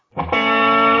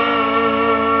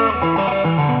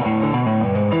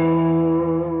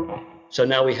So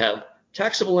now we have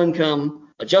taxable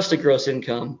income, adjusted gross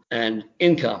income, and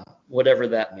income, whatever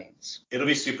that means. It'll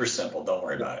be super simple. Don't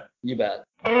worry about it. You bet.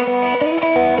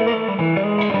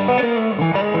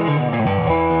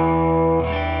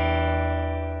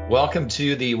 Welcome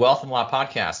to the Wealth and Law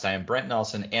Podcast. I am Brent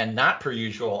Nelson, and not per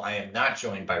usual, I am not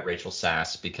joined by Rachel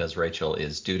Sass because Rachel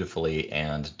is dutifully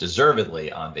and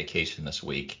deservedly on vacation this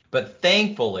week. But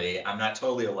thankfully, I'm not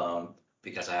totally alone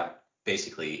because I have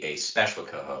basically a special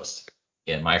co-host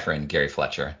in my friend Gary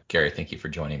Fletcher. Gary, thank you for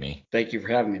joining me. Thank you for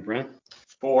having me, Brent.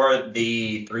 For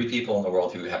the three people in the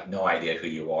world who have no idea who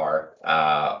you are,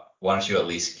 why don't you at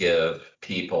least give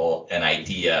people an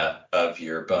idea of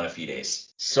your bona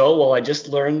fides? So, well, I just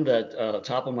learned that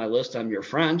top of my list, I'm your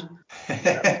friend.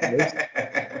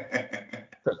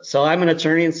 So I'm an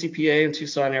attorney and CPA in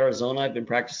Tucson, Arizona. I've been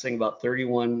practicing about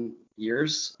 31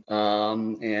 years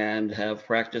and have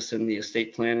practiced in the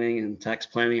estate planning and tax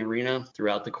planning arena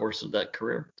throughout the course of that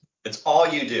career. It's all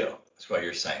you do. That's what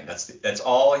you're saying. That's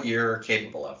all you're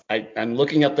capable of. I'm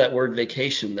looking up that word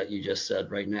vacation that you just said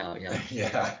right now. Yeah.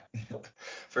 Yeah.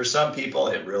 For some people,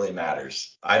 it really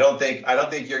matters. I don't think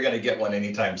you're going to get one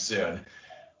anytime soon.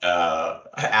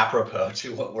 Apropos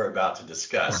to what we're about to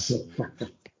discuss.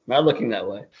 Not looking that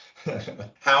way.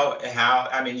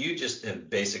 I mean, you just have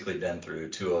basically been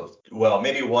through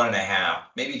maybe 1.5,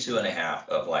 maybe 2.5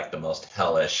 of like the most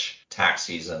hellish tax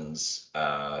seasons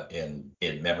in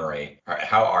memory.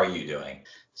 How are you doing?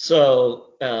 So,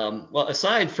 well,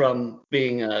 aside from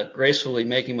being gracefully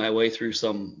making my way through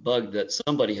some bug that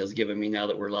somebody has given me now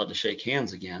that we're allowed to shake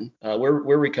hands again,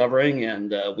 we're recovering,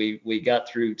 and we got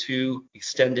through 2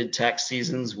 extended tax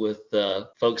seasons with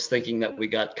folks thinking that we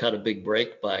got cut a big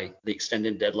break by the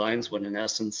extended deadlines, when in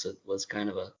essence it was kind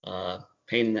of a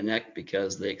pain in the neck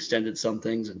because they extended some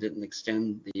things and didn't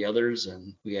extend the others,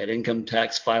 and we had income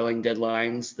tax filing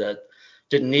deadlines that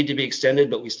didn't need to be extended,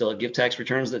 but we still have gift tax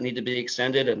returns that need to be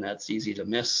extended, and that's easy to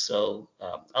miss. So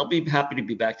I'll be happy to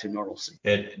be back to normalcy.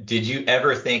 Did you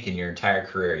ever think in your entire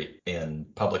career in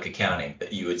public accounting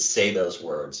that you would say those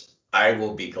words? I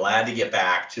will be glad to get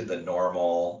back to the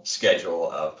normal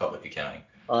schedule of public accounting.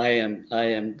 I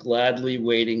am gladly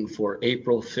waiting for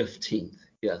April 15th.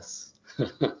 Yes.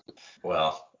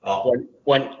 Well,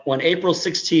 when April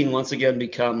 16 once again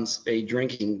becomes a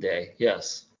drinking day.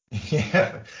 Yes.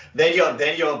 Yeah, then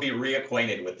you'll be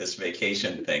reacquainted with this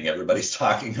vacation thing everybody's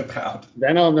talking about.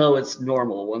 Then I'll know it's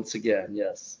normal once again.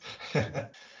 Yes.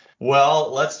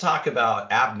 Well, let's talk about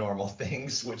abnormal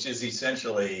things, which is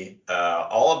essentially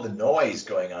all of the noise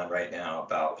going on right now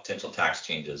about potential tax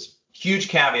changes. Huge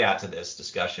caveat to this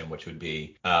discussion, which would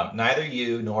be neither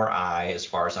you nor I, as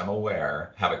far as I'm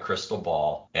aware, have a crystal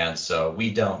ball. And so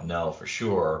we don't know for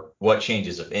sure what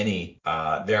changes, if any,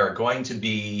 there are going to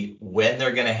be, when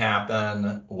they're going to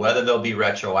happen, whether they'll be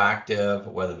retroactive,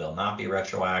 whether they'll not be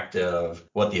retroactive,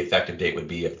 what the effective date would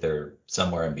be if they're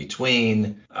somewhere in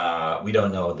between. We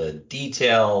don't know the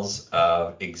details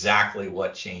of exactly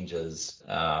what changes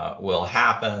will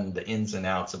happen, the ins and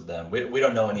outs of them. We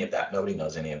don't know any of that. Nobody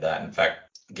knows any of that. In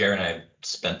fact, Gary and I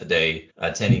spent the day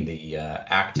attending the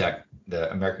ACTEC,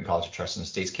 the American College of Trust and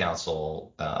Estates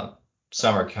Council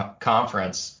summer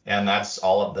conference, and that's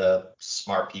all of the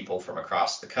smart people from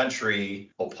across the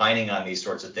country opining on these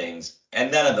sorts of things,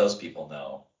 and none of those people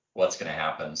know what's going to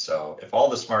happen. So if all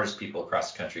the smartest people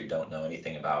across the country don't know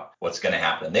anything about what's going to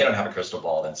happen, and they don't have a crystal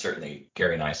ball, then certainly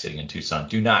Gary and I, sitting in Tucson,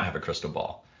 do not have a crystal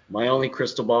ball. My only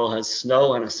crystal ball has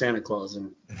snow and a Santa Claus in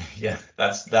it. Yeah,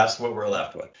 that's what we're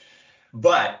left with.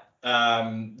 But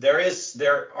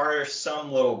there are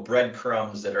some little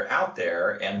breadcrumbs that are out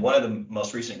there, and one of the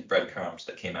most recent breadcrumbs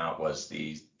that came out was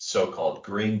the so-called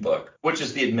Green Book, which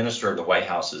is the administrator of the White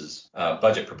House's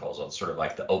budget proposal. It's sort of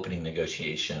like the opening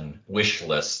negotiation wish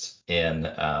list in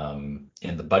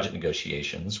the budget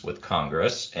negotiations with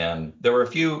Congress. And there were a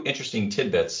few interesting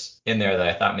tidbits in there that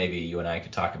I thought maybe you and I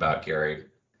could talk about, Gary.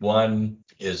 One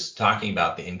is talking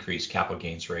about the increased capital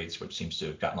gains rates, which seems to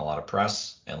have gotten a lot of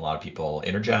press and a lot of people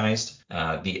energized.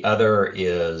 The other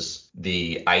is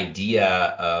the idea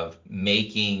of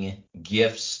making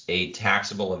gifts a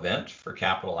taxable event for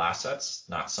capital assets,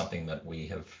 not something that we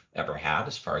have ever had,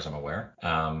 as far as I'm aware.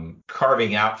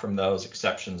 Carving out from those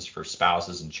exceptions for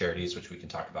spouses and charities, which we can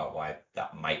talk about why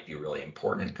that might be really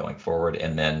important going forward.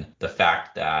 And then the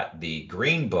fact that the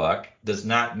Green Book does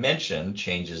not mention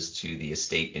changes to the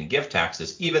estate and gift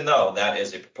taxes, even though that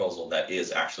is a proposal that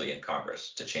is actually in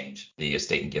Congress to change the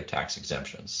estate and gift tax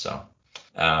exemptions. So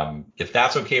if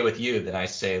that's okay with you, then I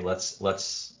say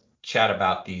let's chat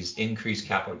about these increased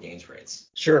capital gains rates.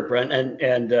 Sure, Brent.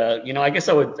 And I guess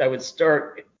I would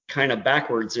start kind of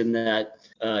backwards in that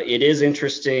It is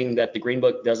interesting that the Green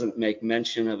Book doesn't make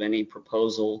mention of any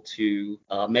proposal to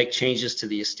make changes to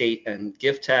the estate and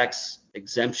gift tax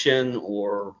exemption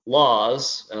or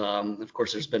laws. Of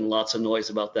course, there's been lots of noise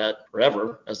about that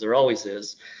forever, as there always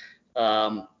is.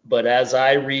 But as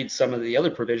I read some of the other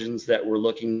provisions that we're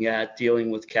looking at dealing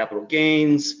with capital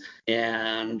gains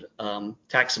and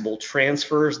taxable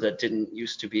transfers that didn't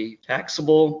used to be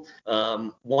taxable,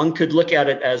 one could look at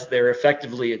it as they're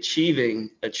effectively achieving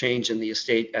a change in the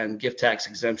estate and gift tax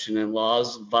exemption and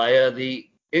laws via the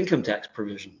income tax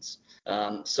provisions.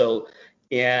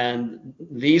 And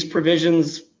these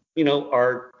provisions,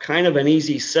 are kind of an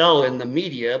easy sell in the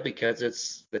media because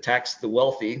it's the tax the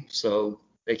wealthy. So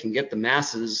they can get the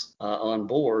masses on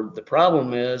board. The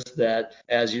problem is that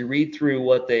as you read through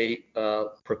what they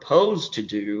propose to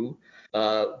do,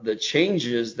 the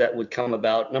changes that would come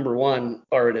about, number one,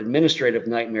 are an administrative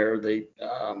nightmare. They,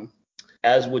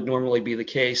 as would normally be the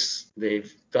case,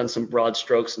 they've done some broad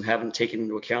strokes and haven't taken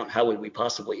into account how would we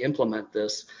possibly implement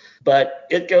this. But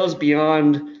it goes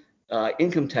beyond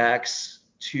income tax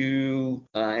to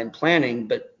and planning,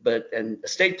 and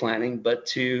estate planning, but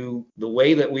to the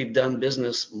way that we've done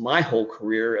business my whole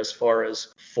career, as far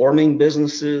as forming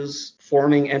businesses,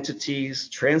 forming entities,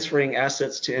 transferring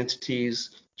assets to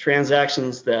entities,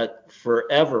 transactions that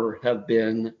forever have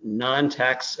been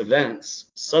non-tax events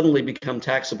suddenly become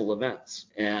taxable events.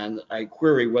 And I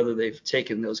query whether they've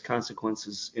taken those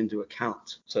consequences into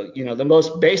account. So, the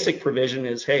most basic provision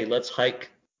is, hey, let's hike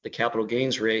the capital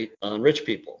gains rate on rich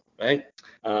people, right?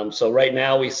 So right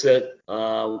now we sit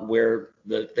where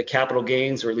the capital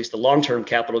gains, or at least the long-term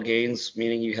capital gains,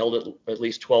 meaning you held it at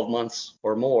least 12 months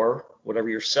or more, whatever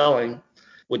you're selling,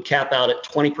 would cap out at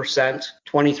 20%,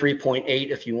 23.8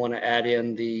 if you want to add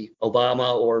in the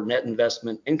Obama or net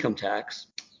investment income tax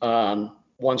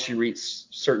once you reach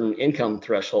certain income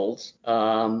thresholds.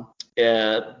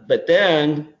 But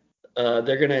then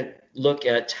they're going to look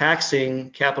at taxing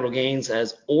capital gains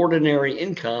as ordinary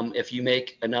income if you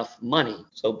make enough money.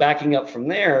 So backing up from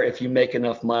there, if you make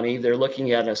enough money, they're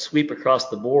looking at a sweep across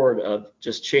the board of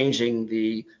just changing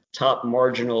the top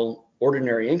marginal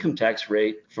ordinary income tax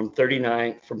rate from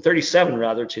 37 to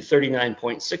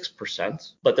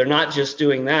 39.6%. But they're not just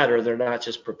doing that, or they're not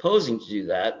just proposing to do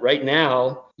that. Right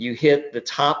now, you hit the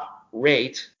top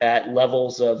rate at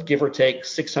levels of give or take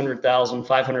 600,000,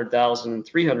 500,000, and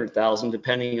 300,000,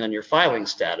 depending on your filing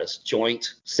status,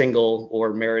 joint, single,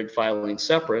 or married filing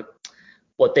separate.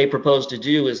 What they propose to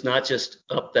do is not just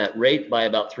up that rate by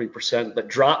about 3%, but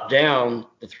drop down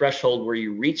the threshold where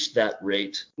you reach that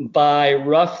rate by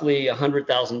roughly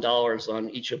 $100,000 on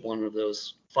each of one of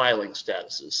those filing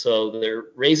statuses. So they're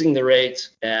raising the rates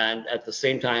and at the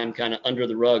same time kind of under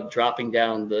the rug dropping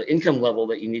down the income level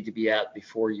that you need to be at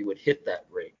before you would hit that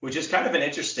rate. Which is kind of an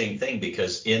interesting thing,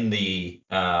 because in the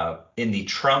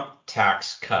Trump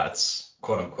tax cuts,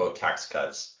 quote unquote tax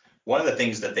cuts, one of the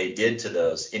things that they did to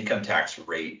those income tax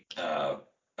rate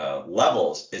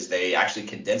levels is they actually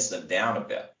condensed them down a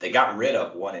bit. They got rid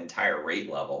of one entire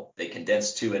rate level. They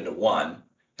condensed two into one,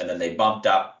 and then they bumped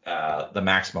up the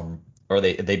maximum, or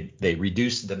they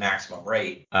reduced the maximum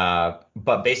rate.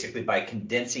 But basically by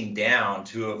condensing down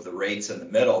two of the rates in the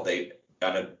middle, they,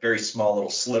 on a very small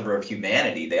little sliver of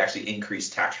humanity, they actually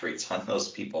increased tax rates on those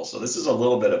people. So this is a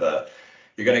little bit of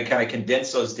you're going to kind of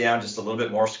condense those down just a little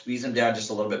bit more, squeeze them down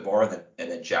just a little bit more, and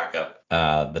then jack up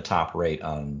the top rate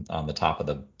on the top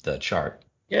of the chart.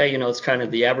 Yeah, it's kind of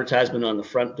the advertisement on the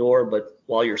front door, but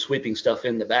while you're sweeping stuff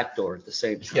in the back door at the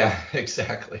same time. Yeah,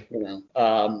 exactly.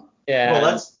 Well,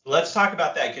 let's talk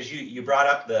about that, because you brought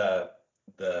up the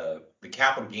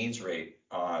capital gains rate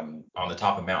on the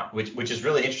top amount, which is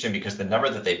really interesting, because the number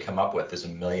that they've come up with is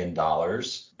 $1 million.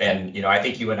 And I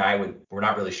think you and we're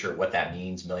not really sure what that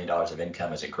means. $1 million of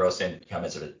income. Is it gross income?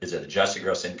 Is it adjusted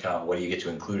gross income? What do you get to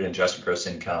include in adjusted gross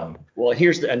income? Well,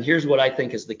 here's what I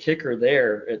think is the kicker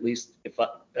there, at least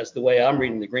that's the way I'm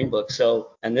reading the Green Book.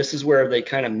 So, and this is where they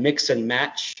kind of mix and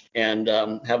match and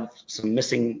have some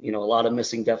missing, a lot of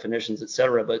missing definitions, et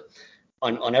cetera. But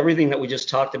on everything that we just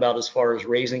talked about as far as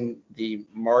raising the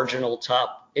marginal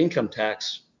top income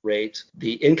tax rate,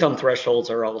 the income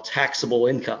thresholds are all taxable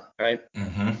income, right?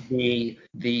 Mm-hmm.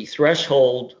 The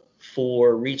threshold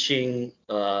for reaching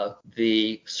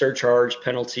the surcharge,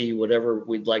 penalty, whatever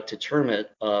we'd like to term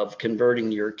it, of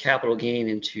converting your capital gain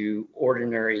into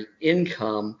ordinary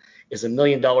income is $1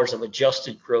 million of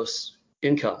adjusted gross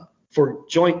income. for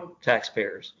joint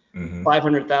taxpayers. Mm-hmm.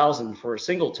 500,000 for a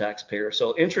single taxpayer.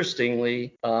 So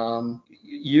interestingly,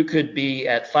 you could be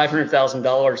at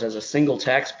 $500,000 as a single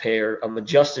taxpayer of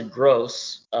adjusted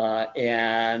gross,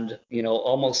 and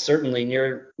almost certainly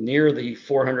near the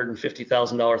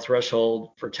 $450,000 threshold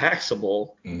for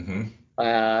taxable.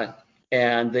 Mm-hmm.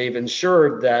 And they've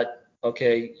ensured that,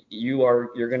 okay, you're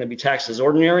going to be taxed as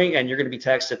ordinary, and you're going to be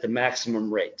taxed at the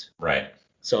maximum rate. Right.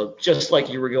 So just like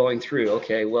you were going through,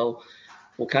 okay, well,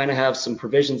 we'll kind of have some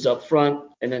provisions up front,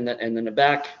 and then the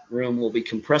back room will be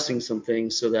compressing some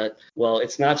things so that, well,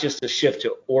 it's not just a shift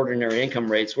to ordinary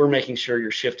income rates. We're making sure you're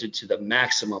shifted to the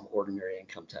maximum ordinary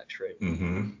income tax rate.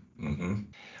 Mm-hmm. Mm-hmm.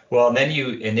 Well, and then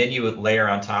you would layer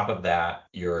on top of that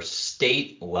your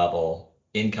state level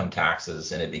income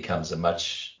taxes, and it becomes a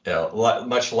much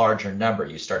larger number.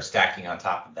 You start stacking on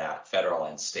top of that federal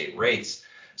and state rates.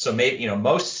 So maybe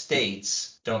most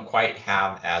states don't quite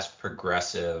have as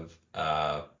progressive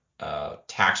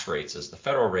tax rates as the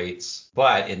federal rates,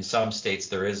 but in some states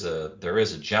there is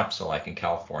a jump. So like in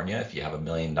California, if you have $1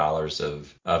 million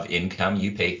of income,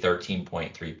 you pay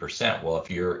 13.3%. Well, if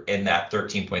you're in that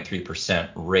 13.3%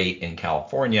 rate in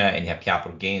California and you have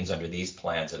capital gains under these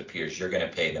plans, it appears you're going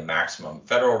to pay the maximum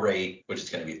federal rate, which is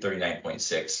going to be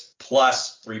 39.6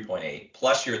 plus 3.8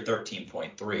 plus your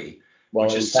 13.3. Well,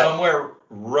 which is somewhere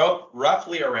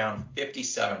roughly around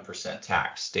 57%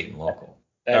 tax, state and local,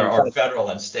 or federal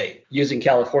and state. Using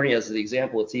California as the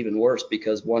example, it's even worse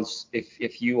because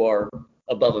if you are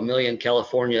above $1 million,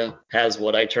 California has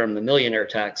what I term the millionaire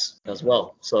tax as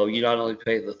well. So you not only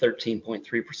pay the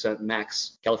 13.3%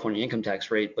 max California income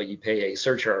tax rate, but you pay a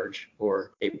surcharge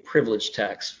or a privilege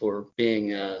tax for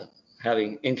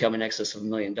having income in excess of $1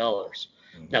 million.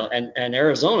 Now, and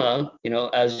Arizona,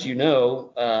 as you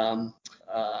know,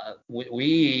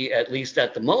 we, at least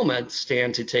at the moment,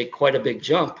 stand to take quite a big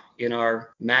jump in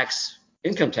our max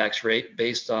income tax rate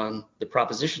based on the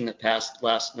proposition that passed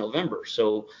last November.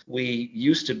 So we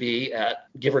used to be at,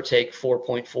 give or take,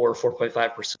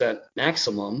 4.5%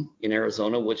 maximum in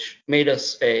Arizona, which made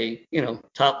us a,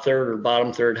 top third or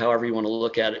bottom third, however you want to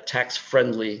look at it,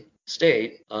 tax-friendly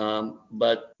state,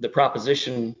 but the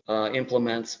proposition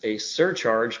implements a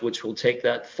surcharge which will take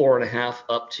that 4.5%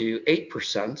 up to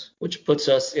 8%, which puts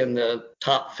us in the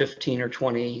top 15 or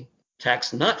 20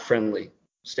 tax not friendly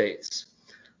states.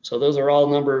 So those are all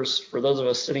numbers for those of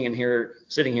us sitting here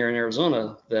in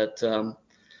Arizona that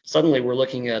suddenly we're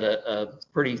looking at a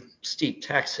pretty steep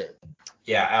tax hit.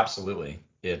 Yeah, absolutely.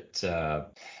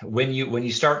 When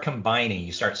you start combining,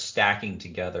 you start stacking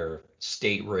together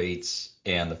state rates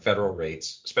and the federal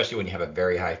rates, especially when you have a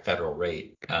very high federal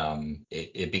rate,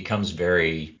 it becomes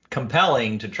very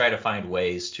compelling to try to find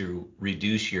ways to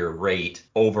reduce your rate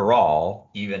overall,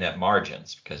 even at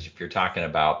margins. Because if you're talking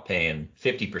about paying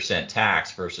 50%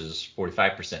 tax versus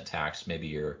 45% tax, maybe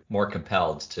you're more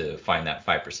compelled to find that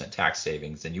 5% tax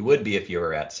savings than you would be if you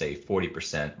were at, say,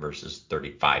 40% versus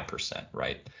 35%,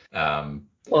 right?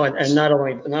 Well, and not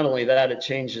only that, it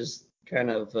changes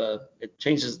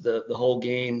the whole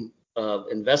game of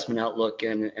investment outlook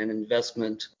and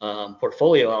investment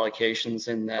portfolio allocations,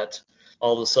 in that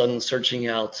all of a sudden searching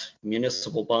out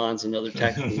municipal bonds and other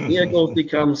taxable vehicles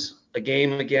becomes a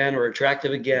game again, or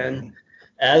attractive again,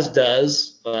 as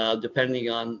does, depending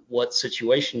on what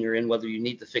situation you're in, whether you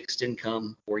need the fixed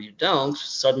income or you don't.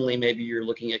 Suddenly maybe you're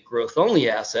looking at growth only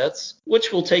assets,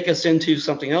 which will take us into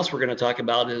something else we're going to talk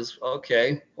about is,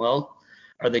 okay, well,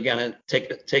 are they going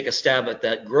to take a stab at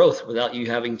that growth without you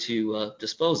having to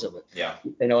dispose of it? Yeah.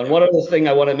 And one other thing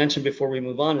I want to mention before we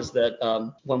move on is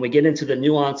that when we get into the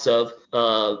nuance of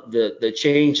the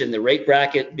change in the rate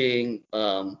bracket being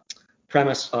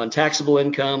premised on taxable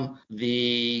income,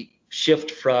 the shift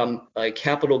from a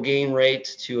capital gain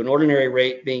rate to an ordinary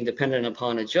rate being dependent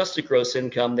upon adjusted gross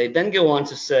income, they then go on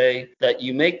to say that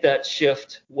you make that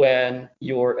shift when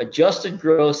your adjusted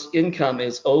gross income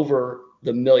is over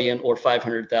the million or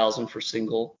 500,000 for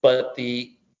single, but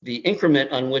the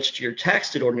increment on which you're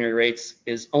taxed at ordinary rates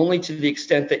is only to the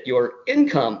extent that your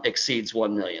income exceeds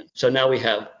 1 million. So now we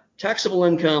have taxable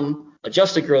income,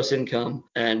 adjusted gross income,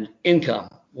 and income,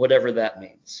 whatever that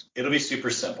means. It'll be super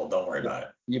simple. Don't worry about it.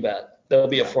 You bet. There'll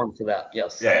be a form for that.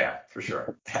 Yes. Yeah, for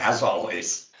sure. As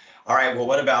always. All right. Well,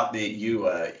 what about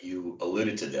you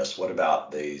alluded to this. What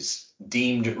about these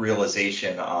deemed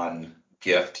realization on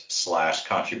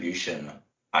gift/contribution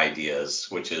ideas,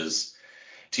 which is,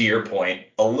 to your point,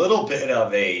 a little bit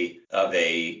of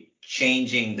a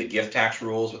changing the gift tax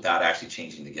rules without actually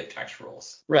changing the gift tax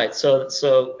rules. Right.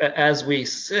 So as we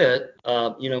sit,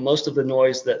 most of the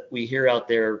noise that we hear out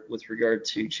there with regard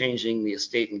to changing the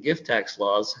estate and gift tax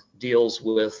laws deals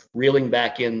with reeling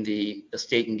back in the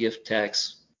estate and gift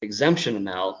tax exemption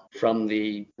amount from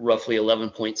the roughly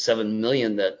 11.7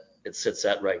 million that it sits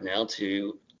at right now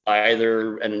to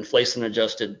either an inflation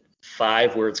adjusted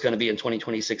 5, where it's going to be in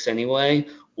 2026 anyway,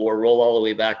 or roll all the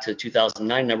way back to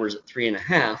 2009 numbers at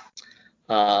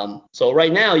 3.5. So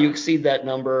right now you exceed that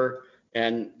number,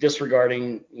 and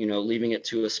disregarding, leaving it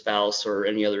to a spouse or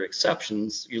any other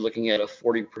exceptions, you're looking at a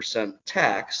 40%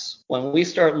 tax. When we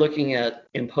start looking at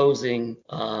imposing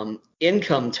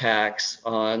income tax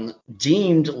on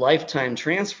deemed lifetime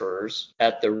transfers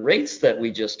at the rates that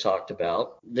we just talked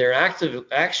about, they're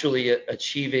actually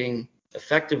achieving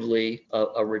effectively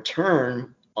a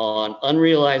return on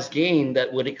unrealized gain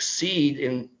that would exceed,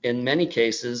 in many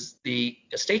cases, the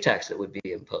estate tax that would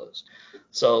be imposed.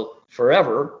 So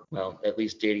forever, well, at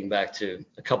least dating back to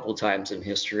a couple of times in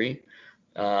history,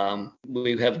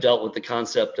 we have dealt with the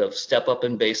concept of step up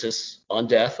in basis on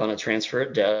death, on a transfer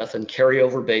at death, and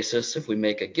carryover basis if we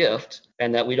make a gift,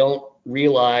 and that we don't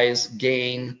realize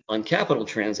gain on capital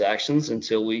transactions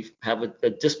until we have a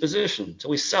disposition,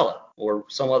 until we sell it or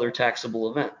some other taxable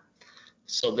event.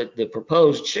 So that the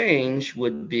proposed change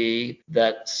would be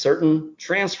that certain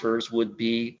transfers would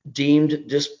be deemed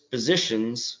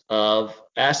dispositions of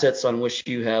assets on which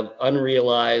you have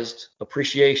unrealized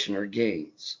appreciation or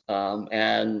gains.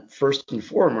 And first and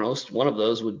foremost, one of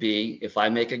those would be if I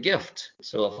make a gift.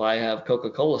 So if I have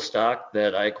Coca-Cola stock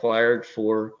that I acquired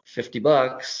for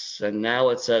 $50 and now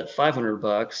it's at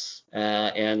 $500,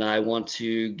 and I want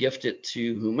to gift it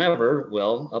to whomever,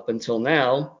 well, up until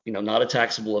now, not a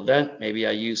taxable event. Maybe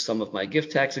I use some of my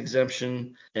gift tax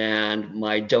exemption and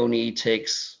my donee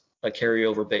takes a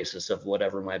carryover basis of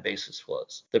whatever my basis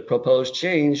was. The proposed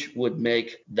change would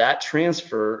make that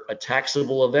transfer a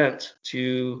taxable event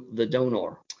to the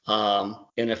donor. And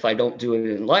if I don't do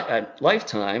it at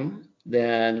lifetime,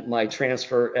 then my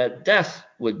transfer at death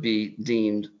would be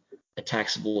deemed a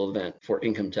taxable event for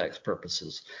income tax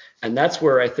purposes. And that's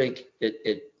where I think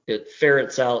it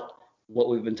ferrets out what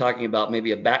we've been talking about,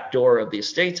 maybe a backdoor of the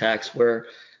estate tax, where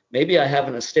maybe I have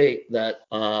an estate that,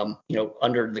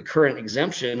 under the current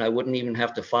exemption, I wouldn't even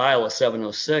have to file a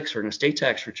 706 or an estate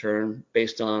tax return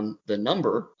based on the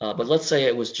number. But let's say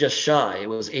it was just shy, it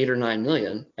was 8 or 9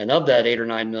 million. And of that 8 or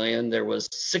 9 million, there was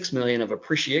 6 million of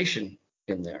appreciation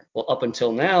in there. Well, up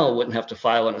until now, I wouldn't have to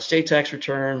file an estate tax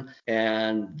return,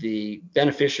 and the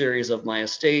beneficiaries of my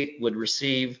estate would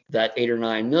receive that 8 or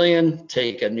 9 million,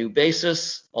 take a new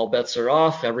basis, all bets are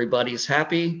off, everybody's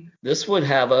happy. This would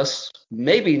have us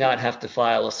maybe not have to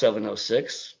file a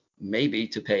 706, maybe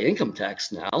to pay income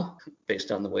tax now,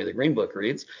 based on the way the Green Book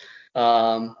reads,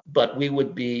 but we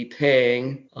would be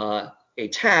paying a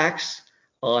tax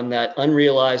on that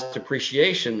unrealized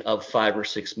depreciation of $5 or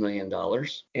 $6 million.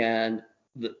 And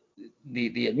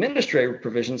the administrative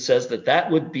provision says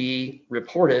that would be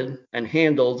reported and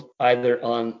handled either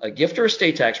on a gift or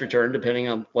estate tax return, depending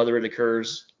on whether it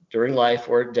occurs during life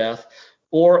or at death,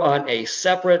 or on a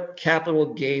separate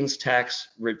capital gains tax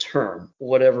return,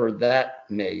 whatever that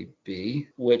may be,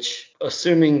 which,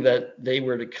 assuming that they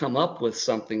were to come up with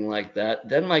something like that,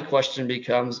 then my question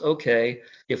becomes, okay,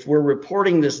 if we're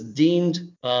reporting this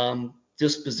deemed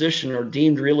disposition or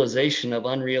deemed realization of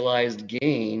unrealized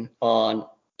gain on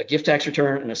a gift tax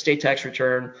return, an estate tax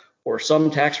return, or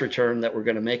some tax return that we're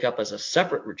going to make up as a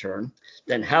separate return,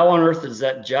 then how on earth does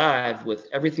that jive with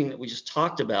everything that we just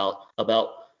talked about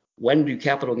when do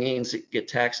capital gains get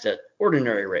taxed at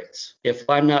ordinary rates? If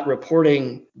I'm not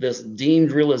reporting this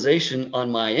deemed realization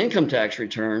on my income tax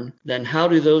return, then how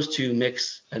do those two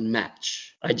mix and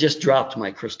match? I just dropped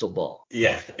my crystal ball.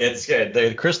 Yeah, it's good.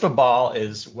 The crystal ball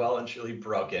is well and truly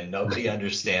broken. Nobody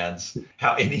understands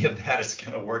how any of that is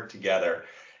going to work together.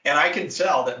 And I can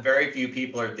tell that very few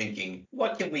people are thinking,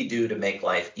 what can we do to make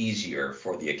life easier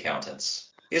for the accountants?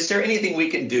 Is there anything we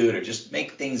can do to just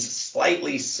make things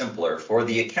slightly simpler for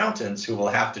the accountants who will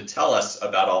have to tell us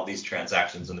about all these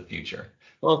transactions in the future?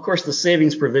 Well, of course, the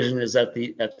savings provision is at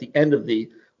the end of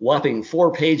the whopping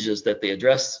 4 pages that they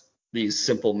address these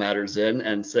simple matters in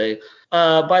and say,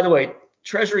 by the way,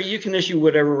 Treasury, you can issue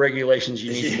whatever regulations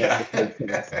you need to make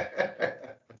the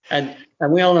And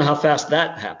we all know how fast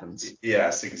that happens.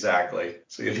 Yes, exactly.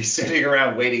 So you'll be sitting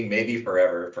around waiting maybe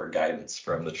forever for guidance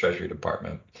from the Treasury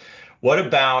Department. What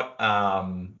about,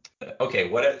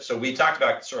 so we talked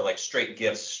about sort of like straight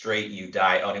gifts, straight you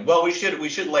die owning. Well, we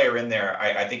should layer in there.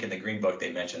 I think in the Green Book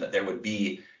they mentioned that there would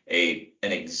be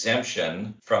an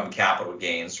exemption from capital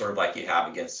gains, sort of like you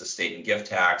have against the state and gift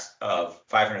tax of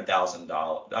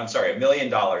 $500,000. I'm sorry, $1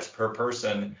 million per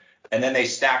person. And then they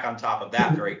stack on top of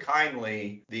that very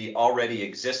kindly the already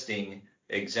existing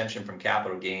exemption from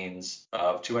capital gains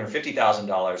of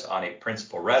 $250,000 on a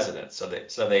principal residence. So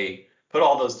they put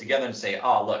all those together and say,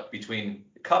 oh, look, between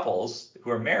couples who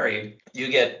are married, you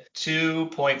get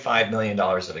 $2.5 million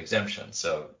of exemption.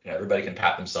 So everybody can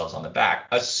pat themselves on the back,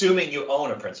 assuming you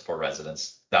own a principal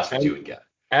residence. That's what you would get.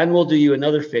 And we'll do you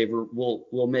another favor.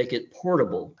 We'll make it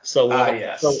portable. So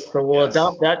we'll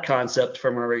adopt that concept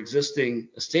from our existing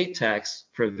estate tax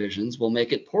provisions. We'll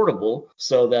make it portable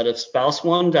so that if spouse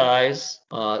one dies,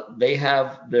 they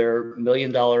have their $1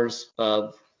 million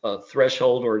of a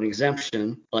threshold or an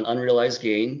exemption on unrealized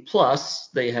gain, plus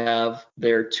they have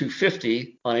their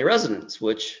 250 on a residence,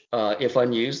 which if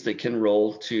unused, they can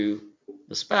roll to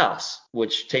the spouse,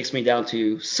 which takes me down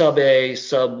to sub A,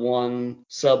 sub 1,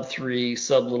 sub 3,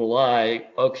 sub little I.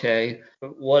 Okay,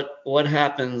 what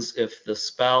happens if the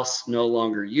spouse no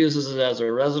longer uses it as a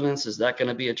residence? Is that going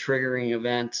to be a triggering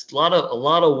event? A lot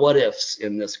of what ifs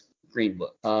in this green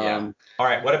book. Yeah. All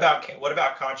right. What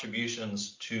about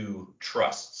contributions to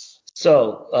trusts?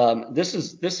 So this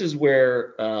is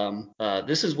where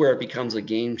it becomes a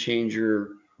game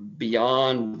changer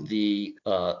beyond the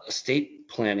estate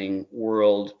planning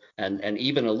world and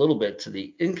even a little bit to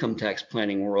the income tax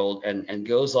planning world and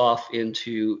goes off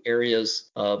into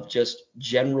areas of just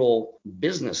general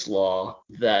business law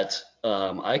that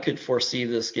I could foresee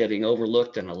this getting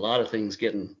overlooked and a lot of things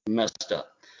getting messed up.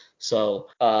 So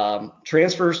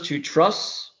transfers to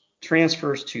trusts,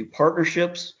 transfers to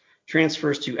partnerships,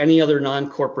 transfers to any other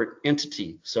non-corporate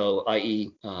entity, so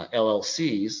i.e.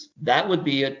 LLCs, that would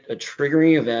be a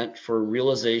triggering event for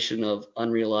realization of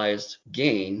unrealized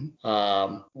gain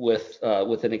with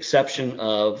an exception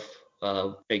of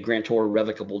a grantor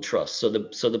revocable trust. So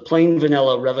the plain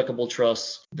vanilla revocable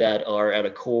trusts that are at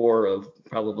a core of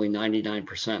probably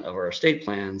 99% of our estate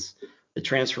plans, the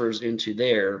transfers into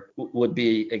there would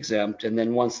be exempt. And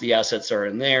then once the assets are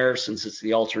in there, since it's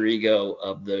the alter ego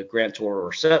of the grantor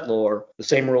or settlor, the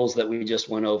same rules that we just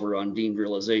went over on deemed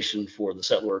realization for the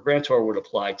settlor or grantor would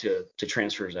apply to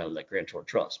transfers out of that grantor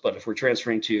trust. But if we're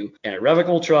transferring to an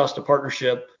irrevocable trust, a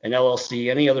partnership, an LLC,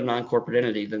 any other non-corporate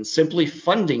entity, then simply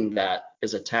funding that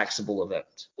is a taxable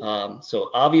event. So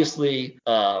obviously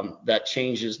that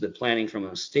changes the planning from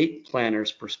an estate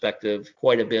planner's perspective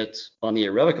quite a bit on the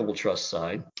irrevocable trust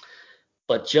side.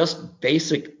 But just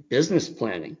basic business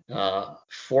planning,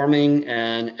 forming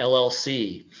an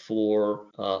LLC for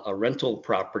a rental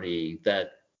property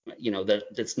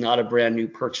that's not a brand new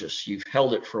purchase. You've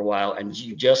held it for a while and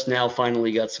you just now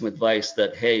finally got some advice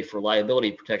that, hey, for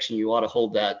liability protection, you ought to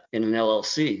hold that in an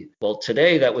LLC. Well,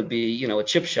 today that would be, a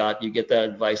chip shot. You get that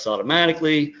advice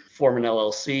automatically, form an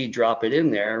LLC, drop it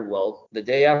in there. Well, the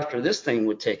day after this thing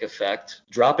would take effect,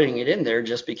 dropping it in there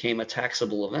just became a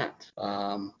taxable event.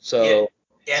 And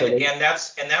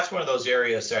that's one of those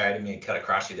areas. Sorry, I didn't mean to cut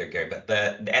across you there, Gary. But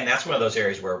that's one of those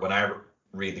areas where when I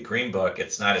read the Green Book,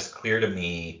 it's not as clear to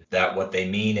me that what they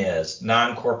mean is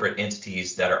non-corporate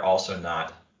entities that are also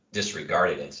not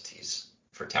disregarded entities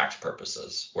for tax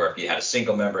purposes. Where if you had a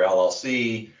single member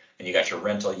LLC and you got your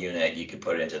rental unit, you could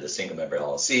put it into the single member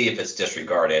LLC. If it's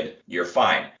disregarded, you're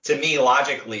fine. To me,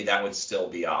 logically, that would still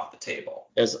be off the table.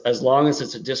 As long as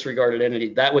it's a disregarded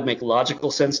entity, that would make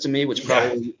logical sense to me, which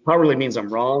probably means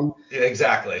I'm wrong. Yeah,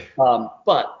 exactly.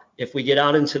 But if we get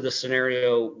out into the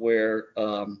scenario where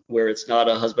it's not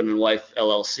a husband and wife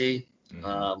LLC,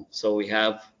 so we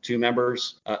have two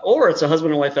members, or it's a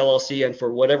husband and wife LLC, and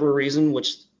for whatever reason,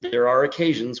 which there are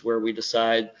occasions where we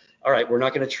decide, all right, we're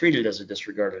not going to treat it as a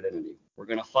disregarded entity. We're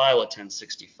going to file a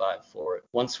 1065 for it.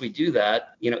 Once we do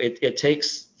that, it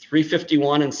takes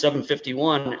 351 and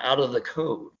 751 out of the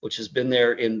code, which has been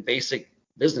there in basic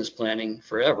business planning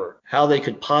forever. How they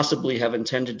could possibly have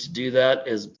intended to do that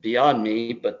is beyond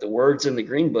me, but the words in the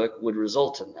Green Book would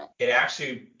result in that.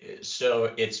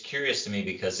 So it's curious to me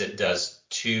because it does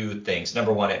two things.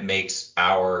 Number one, it makes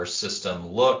our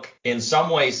system look in some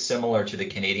ways similar to the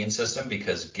Canadian system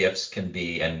because gifts can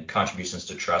be and contributions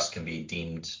to trust can be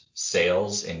deemed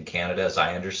sales in Canada, as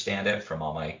I understand it from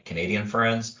all my Canadian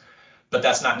friends. But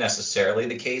that's not necessarily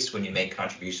the case when you make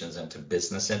contributions into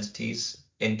business entities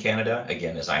in Canada,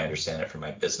 again, as I understand it from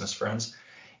my business friends.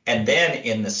 And then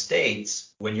in the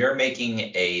States, when you're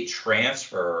making a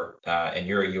transfer and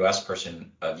you're a U.S.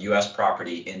 person of U.S.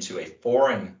 property into a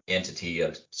foreign entity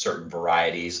of certain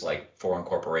varieties, like foreign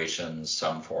corporations,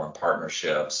 some foreign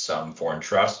partnerships, some foreign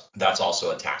trusts, that's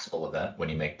also a taxable event when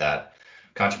you make that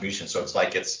contribution. So it's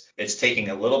like it's taking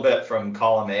a little bit from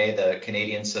column A, the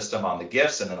Canadian system on the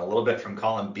gifts, and then a little bit from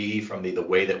column B from the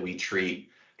way that we treat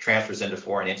transfers into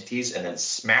foreign entities, and then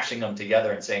smashing them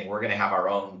together and saying we're going to have our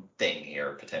own thing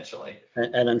here potentially.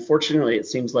 And unfortunately, it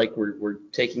seems like we're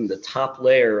taking the top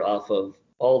layer off of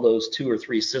all those 2 or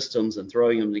 3 systems and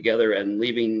throwing them together and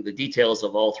leaving the details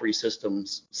of all 3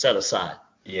 systems set aside.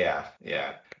 Yeah.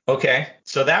 Okay,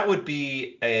 so that would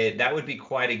be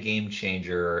quite a game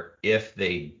changer if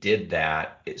they did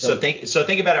that. So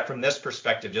think about it from this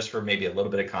perspective, just for maybe a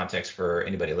little bit of context for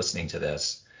anybody listening to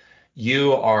this.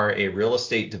 You are a real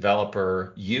estate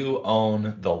developer. You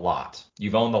own the lot.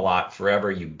 You've owned the lot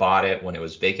forever. You bought it when it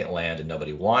was vacant land and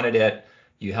nobody wanted it.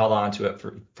 You held on to it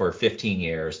for 15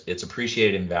 years. It's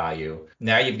appreciated in value.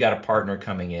 Now you've got a partner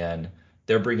coming in.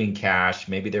 They're bringing cash.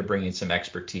 Maybe they're bringing some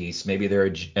expertise. Maybe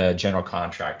they're a general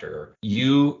contractor.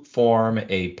 You form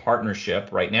a partnership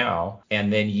right now,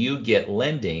 and then you get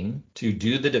lending to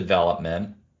do the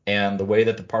development. And the way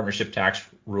that the partnership tax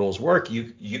rules work,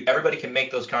 everybody can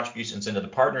make those contributions into the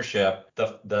partnership.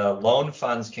 The loan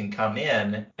funds can come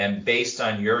in, and based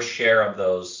on your share of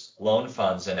those loan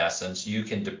funds, in essence, you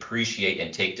can depreciate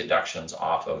and take deductions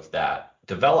off of that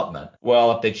development.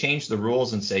 Well, if they change the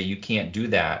rules and say you can't do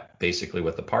that basically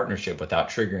with the partnership without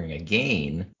triggering a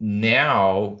gain,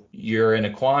 now you're in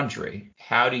a quandary.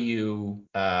 How do you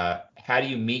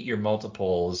meet your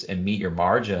multiples and meet your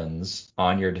margins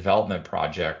on your development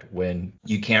project when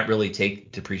you can't really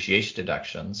take depreciation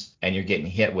deductions and you're getting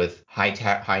hit with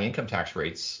high income tax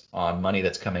rates on money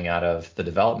that's coming out of the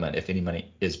development if any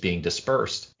money is being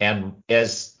dispersed? And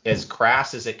as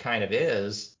crass as it kind of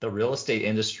is, the real estate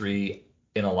industry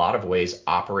in a lot of ways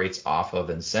operates off of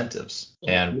incentives.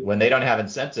 And when they don't have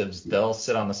incentives, they'll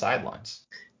sit on the sidelines.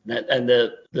 And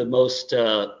the most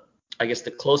I guess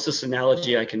the closest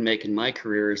analogy I can make in my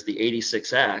career is the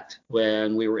 86 Act,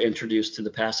 when we were introduced to the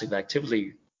passive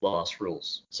activity loss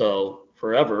rules. So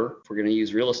forever, if we're going to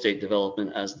use real estate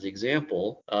development as the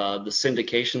example, the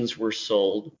syndications were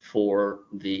sold for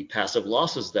the passive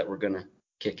losses that we're going to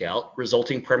kick out,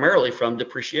 resulting primarily from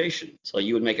depreciation. So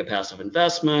you would make a passive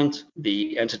investment,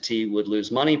 the entity would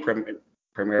lose money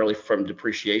primarily from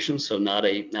depreciation, so not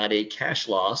a cash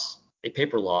loss, a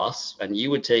paper loss, and you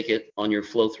would take it on your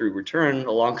flow through return.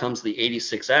 Along comes the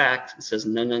 86 Act and says,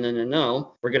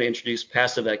 no, we're going to introduce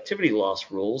passive activity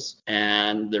loss rules.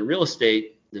 And the real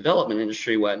estate development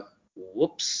industry went,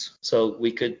 whoops. So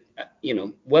we could,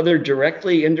 whether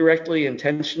directly, indirectly,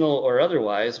 intentional, or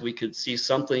otherwise, we could see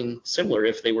something similar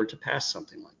if they were to pass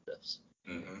something like this.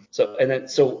 Mm-hmm.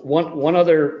 So one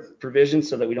other provision,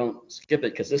 so that we don't skip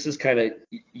it, because this is kind of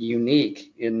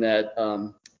unique in that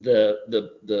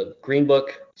the Green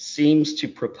Book seems to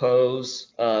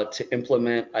propose to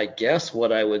implement, I guess,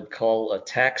 what I would call a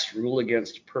tax rule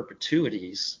against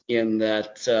perpetuities, in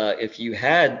that if you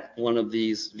had one of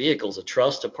these vehicles, a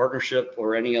trust, a partnership,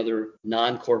 or any other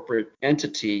non-corporate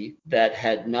entity that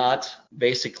had not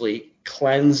basically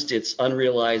cleansed its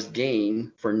unrealized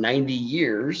gain for 90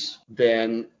 years,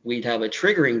 then we'd have a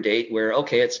triggering date where,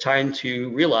 okay, it's time to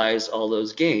realize all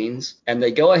those gains. And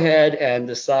they go ahead and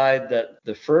decide that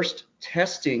the first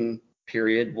testing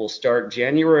period will start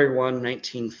January 1,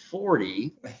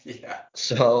 1940. Yeah.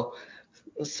 So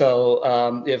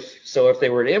if they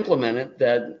were to implement it,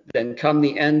 then come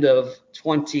the end of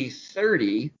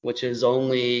 2030, which is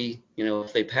only,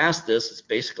 if they pass this, it's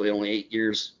basically only 8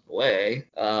 years away.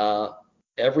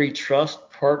 Every trust,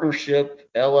 partnership,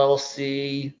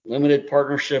 LLC, limited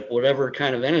partnership, whatever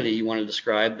kind of entity you want to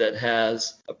describe that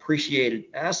has appreciated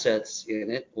assets in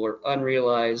it or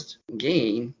unrealized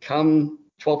gain, come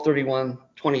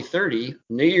 12/31/2030,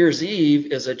 New Year's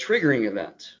Eve is a triggering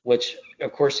event, which,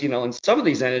 of course, in some of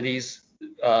these entities,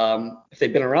 if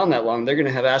they've been around that long, they're going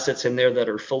to have assets in there that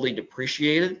are fully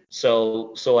depreciated.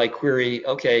 So I query,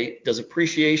 okay, does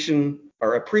appreciation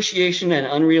and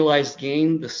unrealized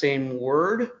gain the same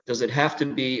word? Does it have to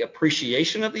be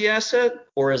appreciation of the asset,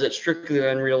 or is it strictly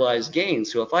unrealized gain?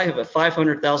 So if I have a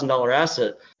 $500,000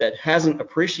 asset that hasn't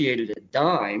appreciated a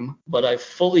dime, but I've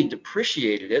fully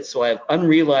depreciated it, so I have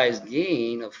unrealized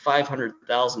gain of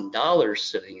 $500,000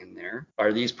 sitting in there,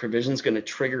 are these provisions going to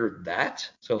trigger that?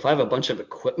 So if I have a bunch of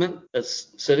equipment that's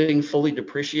sitting fully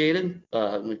depreciated,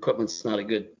 equipment's not a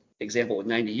good example with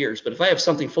 90 years, but if I have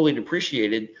something fully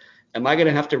depreciated, am I going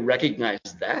to have to recognize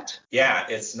that? Yeah,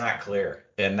 it's not clear.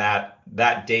 And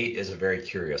that date is a very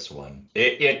curious one.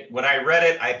 When I read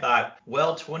it, I thought,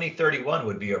 well, 2031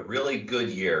 would be a really good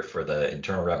year for the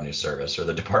Internal Revenue Service or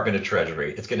the Department of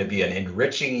Treasury. It's going to be an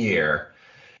enriching year.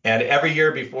 And every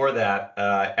year before that,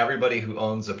 everybody who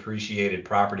owns appreciated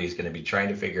property is going to be trying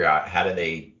to figure out how do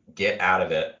they get out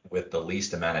of it with the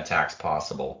least amount of tax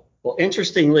possible. Well,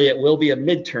 interestingly, it will be a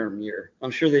midterm year. I'm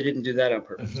sure they didn't do that on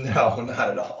purpose. No, not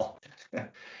at all.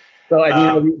 So,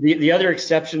 and the other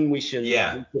exception we should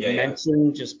Yeah.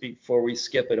 mention just before we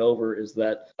skip it over is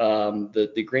that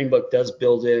the Green Book does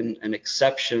build in an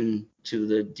exception to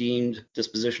the deemed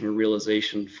disposition or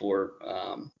realization for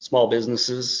small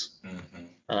businesses. Mm-hmm.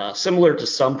 Similar to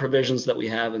some provisions that we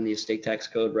have in the estate tax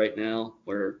code right now,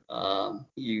 where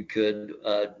you could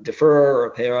defer or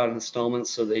pay on installments.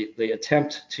 So they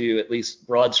attempt to, at least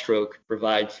broad stroke,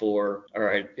 provide for, all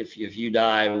right, if you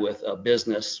die with a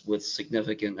business with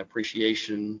significant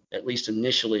appreciation, at least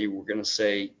initially, we're going to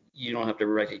say you don't have to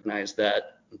recognize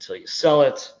that until you sell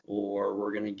it, or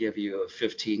we're going to give you a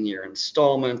 15-year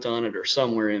installment on it, or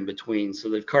somewhere in between. So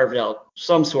they've carved out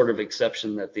some sort of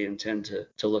exception that they intend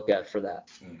to look at for that.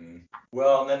 Mm-hmm.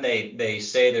 Well, and then they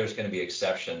say there's going to be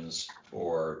exceptions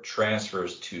for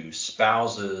transfers to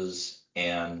spouses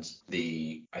and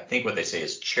I think what they say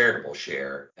is charitable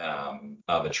share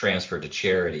of a transfer to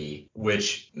charity,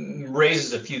 which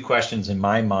raises a few questions in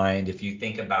my mind. If you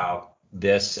think about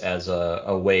this as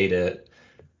a way to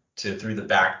through the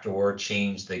back door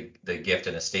change the gift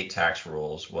and estate tax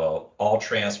rules. Well, all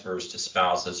transfers to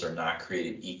spouses are not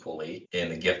created equally in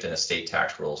the gift and estate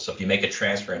tax rules. So if you make a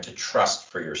transfer into trust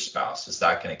for your spouse, is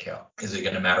that going to count? Is it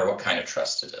going to matter what kind of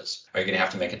trust it is? Are you going to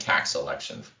have to make a tax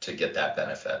election to get that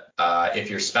benefit?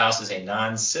 If your spouse is a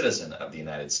non-citizen of the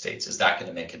United States, is that going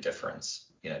to make a difference?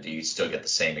 Do you still get the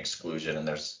same exclusion? And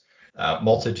there's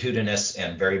multitudinous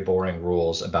and very boring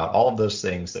rules about all of those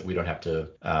things that we don't have to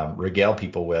regale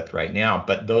people with right now.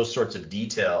 But those sorts of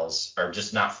details are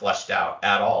just not fleshed out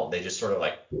at all. They just sort of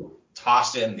like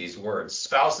toss in these words,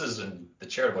 spouses and the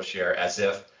charitable share, as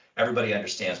if everybody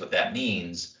understands what that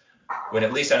means, when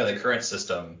at least under the current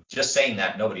system, just saying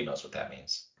that, nobody knows what that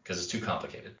means because it's too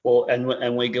complicated. Well, and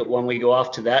when we go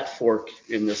off to that fork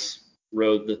in this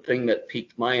road, the thing that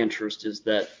piqued my interest is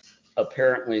that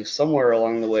apparently somewhere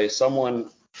along the way, someone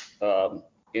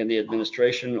in the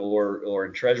administration or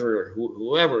in treasury or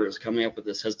whoever is coming up with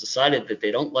this has decided that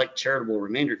they don't like charitable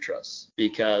remainder trusts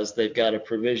because they've got a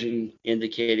provision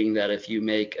indicating that if you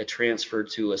make a transfer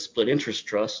to a split interest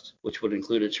trust, which would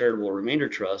include a charitable remainder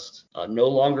trust, no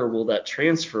longer will that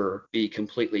transfer be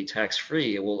completely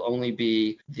tax-free. It will only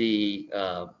be the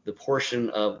portion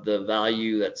of the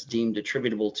value that's deemed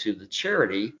attributable to the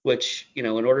charity, which, in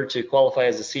order to qualify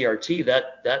as a CRT,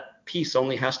 that piece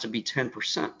only has to be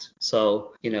 10%.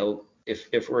 So,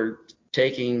 if we're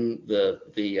taking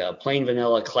the plain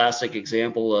vanilla classic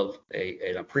example of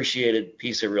an appreciated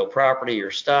piece of real property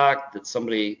or stock that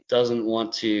somebody doesn't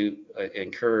want to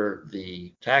incur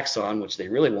the tax on, which they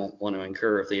really won't want to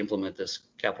incur if they implement this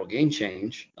capital gain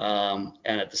change, and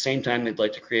at the same time they'd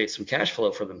like to create some cash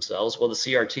flow for themselves. Well, the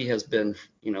CRT has been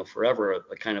forever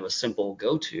a kind of a simple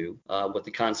go-to, with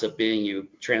the concept being you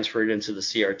transfer it into the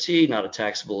CRT, not a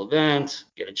taxable event,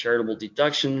 get a charitable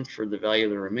deduction for the value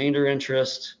of the remainder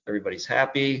interest, everybody's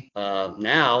happy.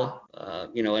 Now,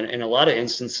 in a lot of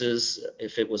instances,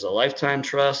 if it was a lifetime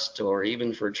trust or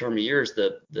even for a term of years,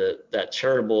 that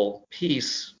charitable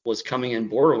piece was coming in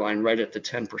borderline right at the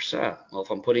 10%. Well, if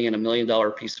I'm putting in $1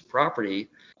 million piece of property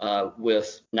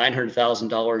with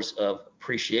 $900,000 of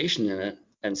appreciation in it,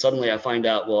 and suddenly I find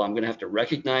out, well, I'm going to have to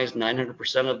recognize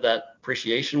 900% of that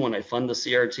appreciation when I fund the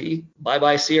CRT.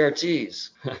 Bye-bye CRTs.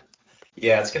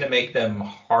 Yeah, it's going to make them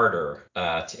harder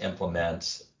to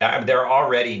implement. They're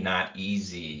already not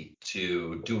easy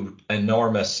to do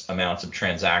enormous amounts of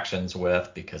transactions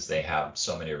with because they have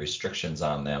so many restrictions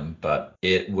on them, but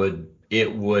it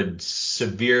would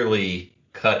severely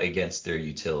cut against their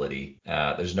utility.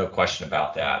 There's no question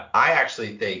about that. I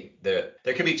actually think that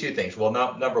there could be two things. Well,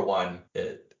 number one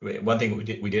thing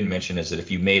we didn't mention is that if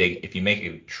you make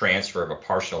a transfer of a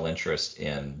partial interest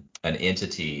in an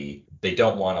entity, they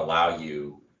don't want to allow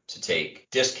you to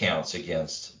take discounts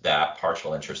against that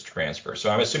partial interest transfer. So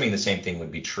I'm assuming the same thing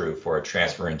would be true for a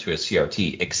transfer into a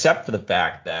CRT, except for the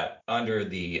fact that under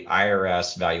the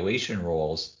IRS valuation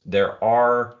rules, there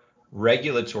are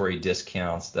regulatory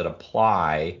discounts that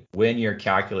apply when you're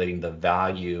calculating the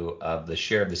value of the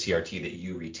share of the CRT that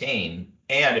you retain.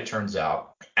 And it turns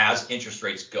out, as interest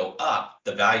rates go up,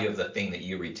 the value of the thing that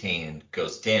you retained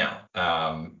goes down.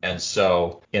 And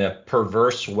so in a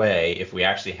perverse way, if we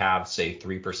actually have, say,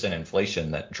 3%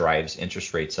 inflation that drives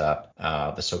interest rates up,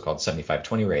 the so-called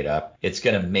 75-20 rate up, it's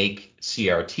going to make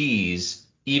CRTs,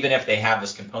 even if they have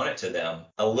this component to them,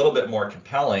 a little bit more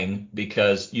compelling,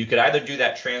 because you could either do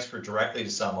that transfer directly to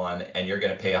someone and you're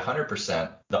going to pay 100%,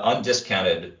 the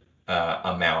undiscounted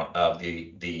amount of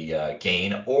the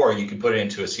gain, or you could put it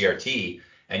into a CRT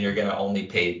and you're going to only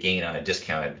pay gain on a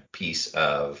discounted piece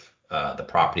of the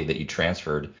property that you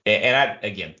transferred.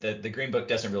 Again, the Green Book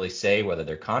doesn't really say whether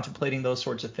they're contemplating those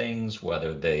sorts of things,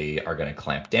 whether they are going to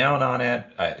clamp down on it.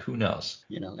 Who knows?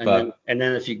 And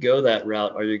then if you go that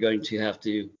route, are you going to have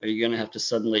to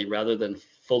suddenly, rather than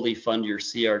fully fund your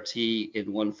CRT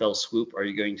in one fell swoop, are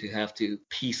you going to have to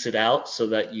piece it out so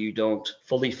that you don't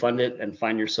fully fund it and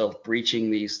find yourself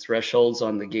breaching these thresholds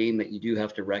on the gain that you do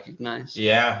have to recognize?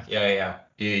 Yeah.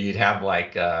 You'd have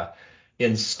like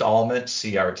installment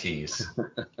CRTs.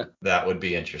 That would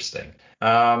be interesting.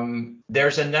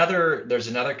 There's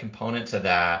another component to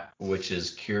that which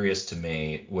is curious to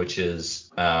me, which is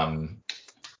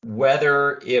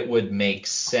whether it would make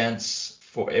sense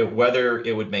for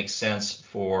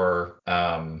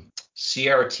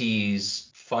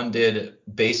CRTs funded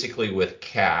basically with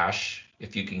cash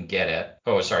if you can get it.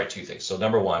 Oh, sorry, two things. So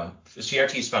number one, the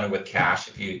CRT is funded with cash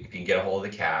if you can get a hold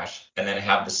of the cash, and then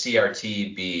have the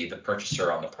CRT be the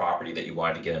purchaser on the property that you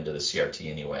wanted to get into the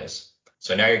CRT anyways.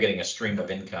 So now you're getting a stream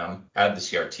of income out of the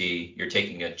CRT. You're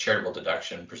taking a charitable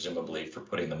deduction, presumably, for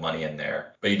putting the money in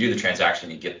there. But you do the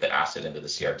transaction, you get the asset into the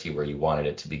CRT where you wanted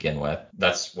it to begin with.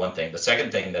 That's one thing. The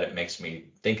second thing that it makes me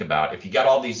think about, if you got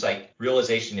all these like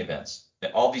realization events,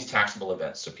 all these taxable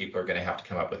events, so people are going to have to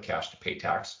come up with cash to pay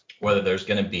tax, whether there's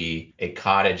going to be a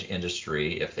cottage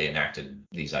industry if they enacted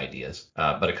these ideas,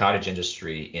 but a cottage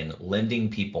industry in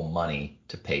lending people money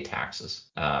to pay taxes.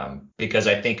 Because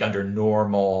I think under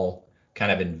normal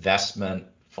kind of investment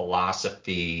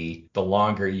philosophy, the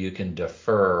longer you can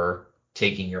defer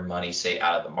taking your money, say,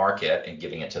 out of the market and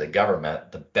giving it to the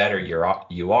government, the better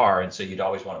you are. And so you'd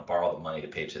always want to borrow the money to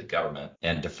pay to the government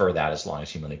and defer that as long as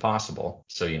humanly possible.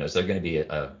 So, is there going to be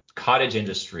a cottage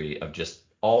industry of just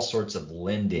all sorts of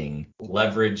lending,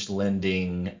 leveraged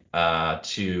lending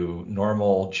to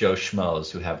normal Joe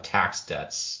Schmoes who have tax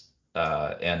debts?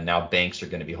 And now banks are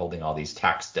going to be holding all these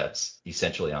tax debts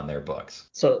essentially on their books.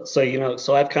 So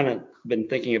I've kind of been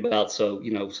thinking about, so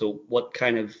what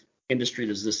kind of industry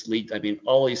does this lead? I mean,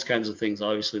 all these kinds of things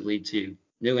obviously lead to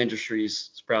new industries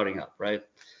sprouting up, right?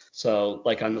 So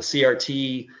like on the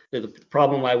CRT, the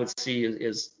problem I would see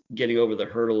is getting over the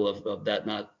hurdle of that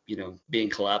not, being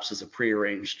collapsed as a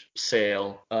prearranged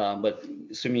sale. But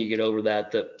assuming you get over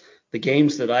that, the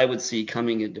games that I would see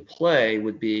coming into play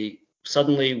would be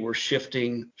suddenly we're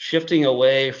shifting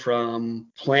away from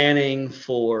planning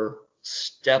for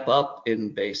step up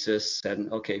in basis.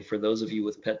 And okay, for those of you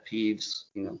with pet peeves,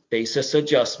 basis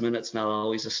adjustment, it's not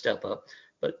always a step up,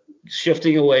 but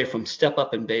shifting away from step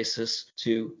up in basis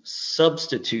to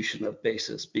substitution of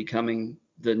basis becoming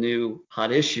the new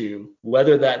hot issue,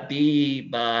 whether that be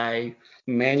by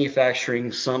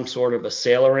manufacturing some sort of a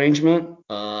sale arrangement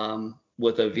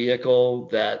with a vehicle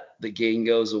that the gain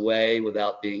goes away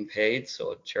without being paid,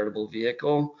 so a charitable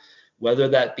vehicle, whether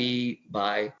that be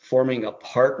by forming a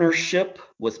partnership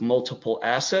with multiple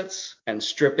assets and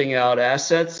stripping out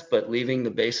assets but leaving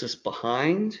the basis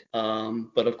behind.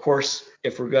 But of course,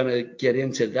 if we're going to get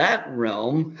into that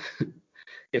realm,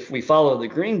 if we follow the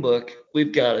Green Book,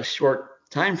 we've got a short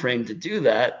time frame to do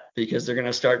that because they're going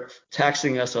to start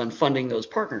taxing us on funding those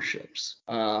partnerships.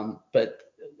 But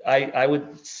I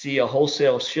would see a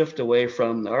wholesale shift away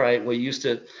from, all right,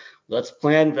 let's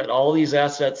plan that all these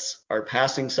assets are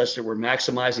passing such that we're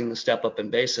maximizing the step up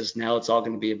in basis. Now it's all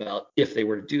going to be about, if they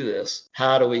were to do this,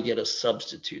 how do we get a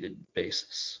substituted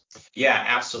basis? Yeah,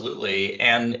 absolutely.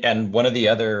 And one of the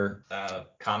other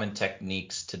common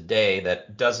techniques today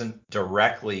that doesn't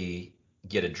directly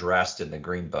get addressed in the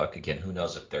Green Book, again, who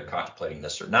knows if they're contemplating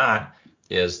this or not,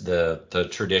 is the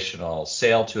traditional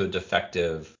sale to a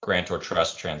defective grant or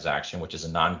trust transaction, which is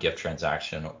a non-gift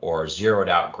transaction, or zeroed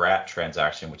out GRAT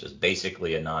transaction, which is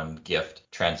basically a non-gift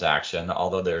transaction.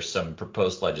 Although there's some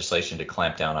proposed legislation to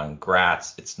clamp down on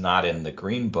GRATs, it's not in the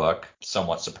Green Book,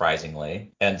 somewhat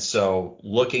surprisingly. And so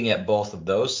looking at both of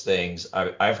those things,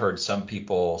 I've heard some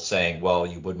people saying, well,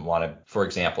 you wouldn't want to, for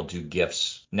example, do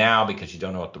gifts now because you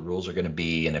don't know what the rules are going to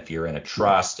be. And if you're in a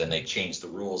trust and they change the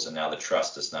rules and now the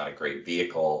trust is not a great vehicle,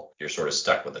 you're sort of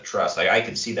stuck with the trust. I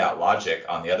can see that logic.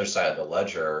 On the other side of the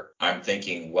ledger, I'm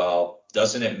thinking, well,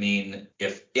 doesn't it mean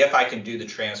if I can do the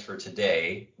transfer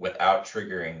today without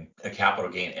triggering a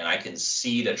capital gain and I can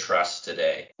seed a trust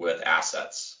today with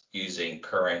assets using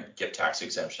current gift tax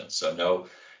exemptions, so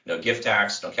no gift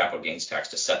tax, no capital gains tax,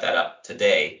 to set that up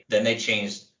today, then they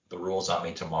change the rules on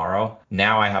me tomorrow.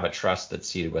 Now I have a trust that's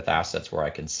seeded with assets where I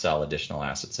can sell additional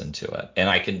assets into it. And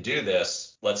I can do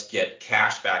this. Let's get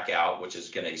cash back out, which is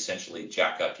going to essentially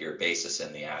jack up your basis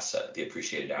in the asset, the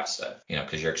appreciated asset,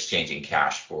 because you're exchanging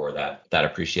cash for that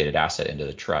appreciated asset into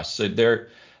the trust. So the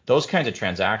those kinds of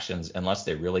transactions, unless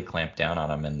they really clamp down on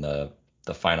them in the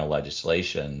final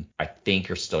legislation, I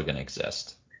think are still going to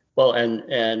exist. Well,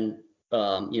 in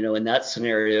that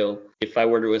scenario, if I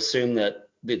were to assume that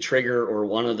the trigger or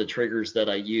one of the triggers that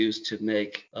I use to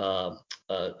make a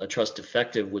trust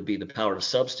effective would be the power to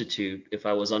substitute. If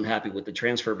I was unhappy with the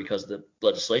transfer because the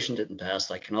legislation didn't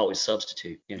pass, I can always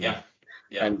substitute. Yeah.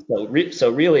 And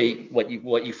so really, what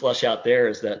you flush out there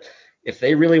is that if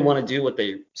they really want to do what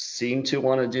they seem to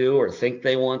want to do or think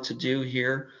they want to do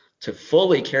here, to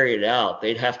fully carry it out,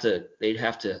 they'd have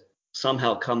to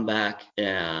somehow come back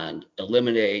and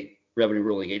eliminate Revenue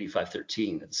Ruling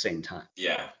 8513 at the same time.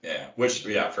 Yeah. Which,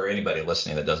 for anybody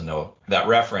listening that doesn't know that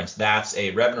reference, that's a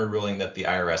revenue ruling that the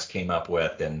IRS came up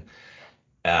with in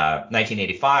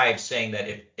 1985, saying that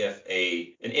if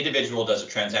an individual does a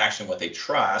transaction with a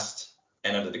trust,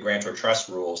 and under the grantor trust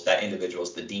rules, that individual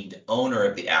is the deemed owner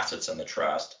of the assets in the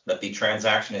trust, that the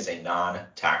transaction is a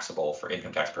non-taxable for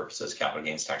income tax purposes, capital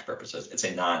gains tax purposes. It's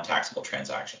a non-taxable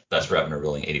transaction. That's Revenue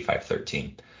Ruling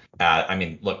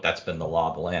 8513. Look, that's been the law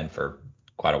of the land for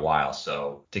quite a while.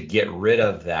 So to get rid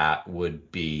of that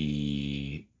would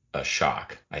be a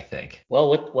shock, I think.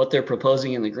 Well, what they're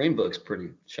proposing in the Green Book's pretty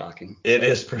shocking. It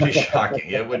is pretty shocking.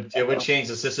 It would change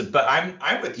the system. But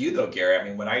I'm with you though, Gary. I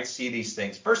mean, when I see these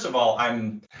things, first of all,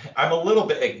 I'm a little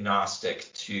bit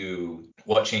agnostic to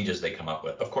what changes they come up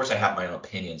with. Of course, I have my own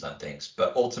opinions on things,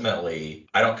 but ultimately,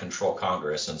 I don't control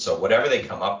Congress, and so whatever they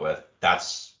come up with,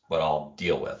 that's what I'll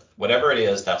deal with. Whatever it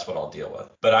is, that's what I'll deal with.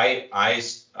 But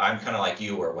I'm kind of like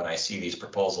you, where when I see these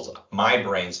proposals, my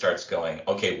brain starts going,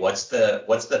 okay, what's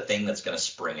the thing that's going to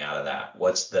spring out of that?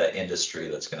 What's the industry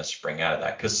that's going to spring out of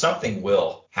that? Because something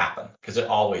will happen, because it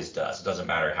always does. It doesn't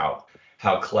matter how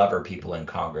clever people in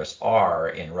Congress are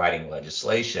in writing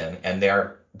legislation, and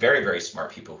they're very, very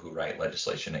smart people who write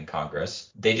legislation in Congress.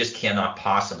 They just cannot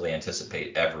possibly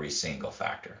anticipate every single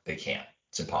factor. They can't.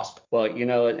 It's impossible. Well,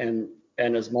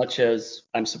 and as much as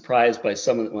I'm surprised by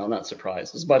not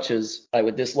surprised, as much as I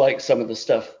would dislike some of the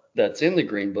stuff that's in the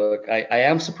Green Book, I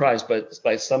am surprised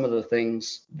by some of the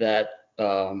things that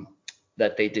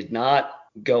they did not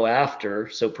go after.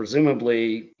 So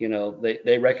presumably,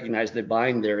 they recognize they're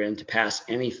buying therein to pass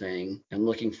anything and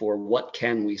looking for what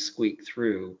can we squeak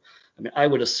through. I mean, I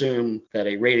would assume that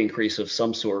a rate increase of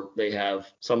some sort, they have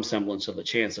some semblance of a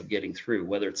chance of getting through,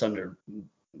 whether it's under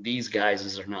these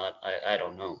guises or not, I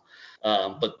don't know.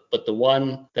 But the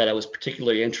one that I was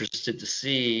particularly interested to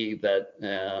see that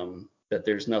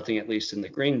there's nothing, at least in the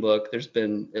Green Book, there's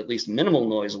been at least minimal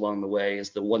noise along the way,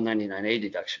 is the 199A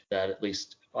deduction. That at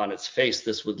least on its face,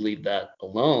 this would leave that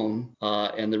alone.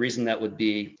 And the reason that would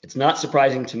be, it's not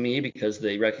surprising to me because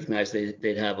they recognize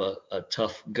they'd have a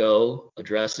tough go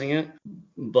addressing it.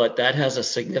 But that has a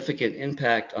significant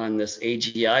impact on this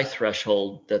AGI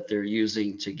threshold that they're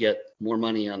using to get more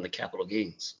money on the capital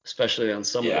gains, especially on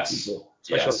some of the people.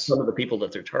 Especially some of the people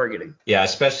that they're targeting. Yeah,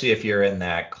 especially if you're in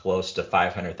that close to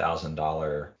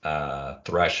 $500,000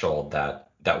 threshold, that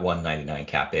 199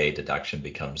 Cap A deduction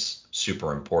becomes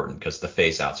super important because the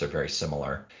phase outs are very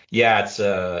similar. Yeah, it's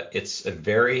a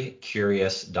very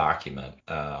curious document.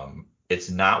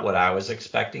 It's not what I was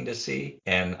expecting to see,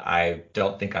 and I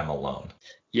don't think I'm alone.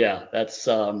 Yeah, that's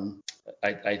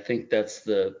I think that's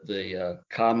the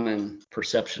common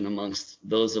perception amongst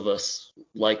those of us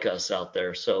like us out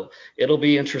there. So it'll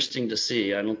be interesting to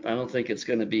see. I don't think it's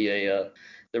going to be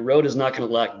the road is not going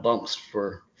to lack bumps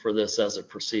for this as it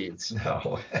proceeds.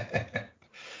 No.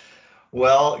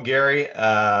 Well, Gary,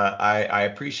 I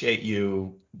appreciate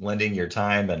you lending your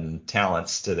time and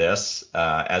talents to this.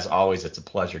 As always, it's a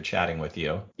pleasure chatting with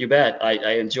you. You bet.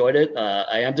 I enjoyed it.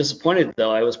 I am disappointed,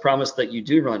 though. I was promised that you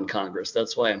do run Congress.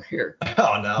 That's why I'm here.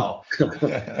 Oh, no.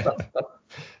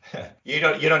 You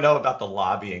don't know about the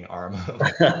lobbying arm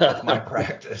of my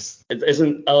practice. That's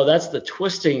the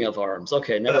twisting of arms.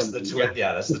 Okay, never mind.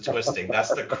 That's the twisting.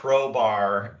 That's the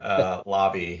crowbar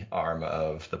lobby arm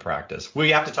of the practice.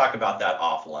 We have to talk about that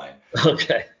offline.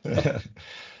 Okay.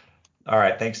 All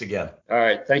right. Thanks again. All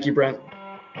right. Thank you, Brent.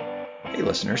 Hey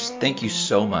listeners, thank you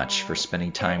so much for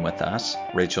spending time with us.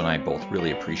 Rachel and I both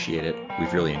really appreciate it.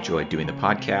 We've really enjoyed doing the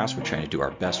podcast. We're trying to do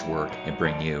our best work and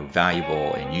bring you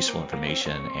valuable and useful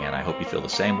information, and I hope you feel the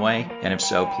same way. And if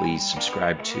so, please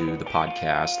subscribe to the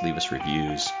podcast, leave us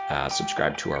reviews,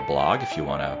 subscribe to our blog if you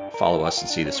want to follow us and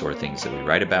see the sort of things that we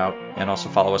write about, and also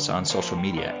follow us on social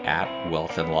media at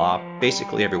Wealth and Law,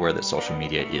 basically everywhere that social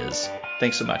media is.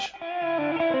 Thanks so much.